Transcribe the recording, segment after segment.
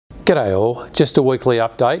G'day all, just a weekly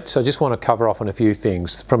update. So I just want to cover off on a few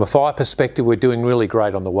things. From a fire perspective, we're doing really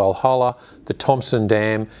great on the Walhalla, the Thomson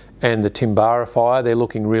Dam and the Timbara fire. They're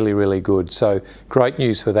looking really good. So great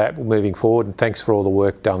news for that moving forward, and thanks for all the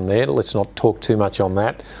work done there. Let's not talk too much on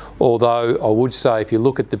that. Although I would say if you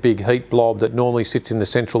look at the big heat blob that normally sits in the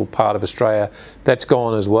central part of Australia, that's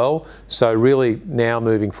gone as well. So really now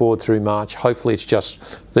moving forward through March, hopefully it's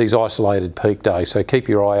just these isolated peak days. So keep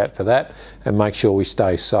your eye out for that and make sure we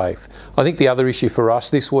stay safe. I think the other issue for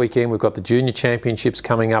us this weekend, we've got the Junior Championships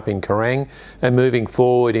coming up in Kerrang, and moving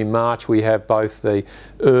forward in March we have both the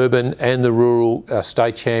urban and the rural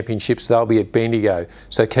state championships. They'll be at Bendigo,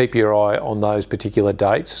 so keep your eye on those particular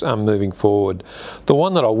dates moving forward. The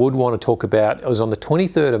one that I would want to talk about is on the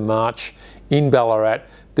 23rd of March in Ballarat.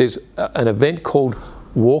 There's an event called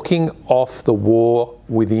Walking Off the War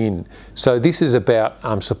Within. So this is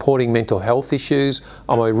about supporting mental health issues.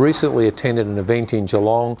 I recently attended an event in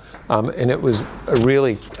Geelong and it was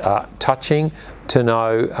really touching to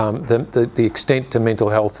know the extent to mental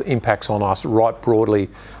health impacts on us right broadly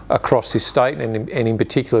across this state, and in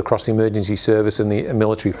particular across the emergency service and the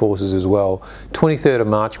military forces as well. 23rd of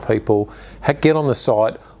March, people, get on the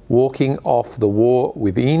site, Walking Off the War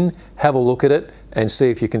Within, have a look at it and see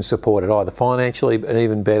if you can support it, either financially, but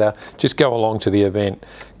even better, just go along to the event.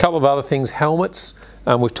 A couple of other things, helmets.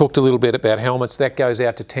 We've talked a little bit about helmets. That goes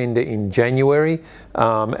out to tender in January,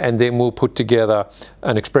 and then we'll put together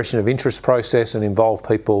an expression of interest process and involve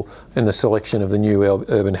people in the selection of the new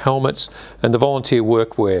urban helmets. And the volunteer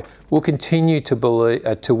workwear. We'll continue to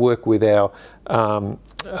work with our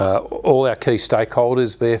all our key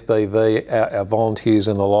stakeholders, VFBV, our volunteers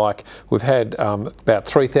and the like. We've had about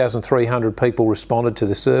 3,300 people responded to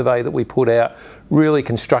the survey that we put out. Really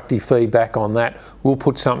constructive feedback on that. We'll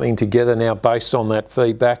put something together now based on that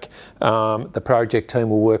feedback. The project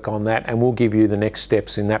team will work on that, and we'll give you the next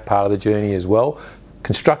steps in that part of the journey as well.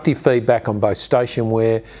 Constructive feedback on both station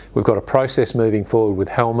wear. We've got a process moving forward with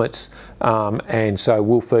helmets, and so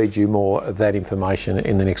we'll feed you more of that information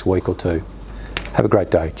in the next week or two. Have a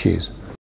great day. Cheers.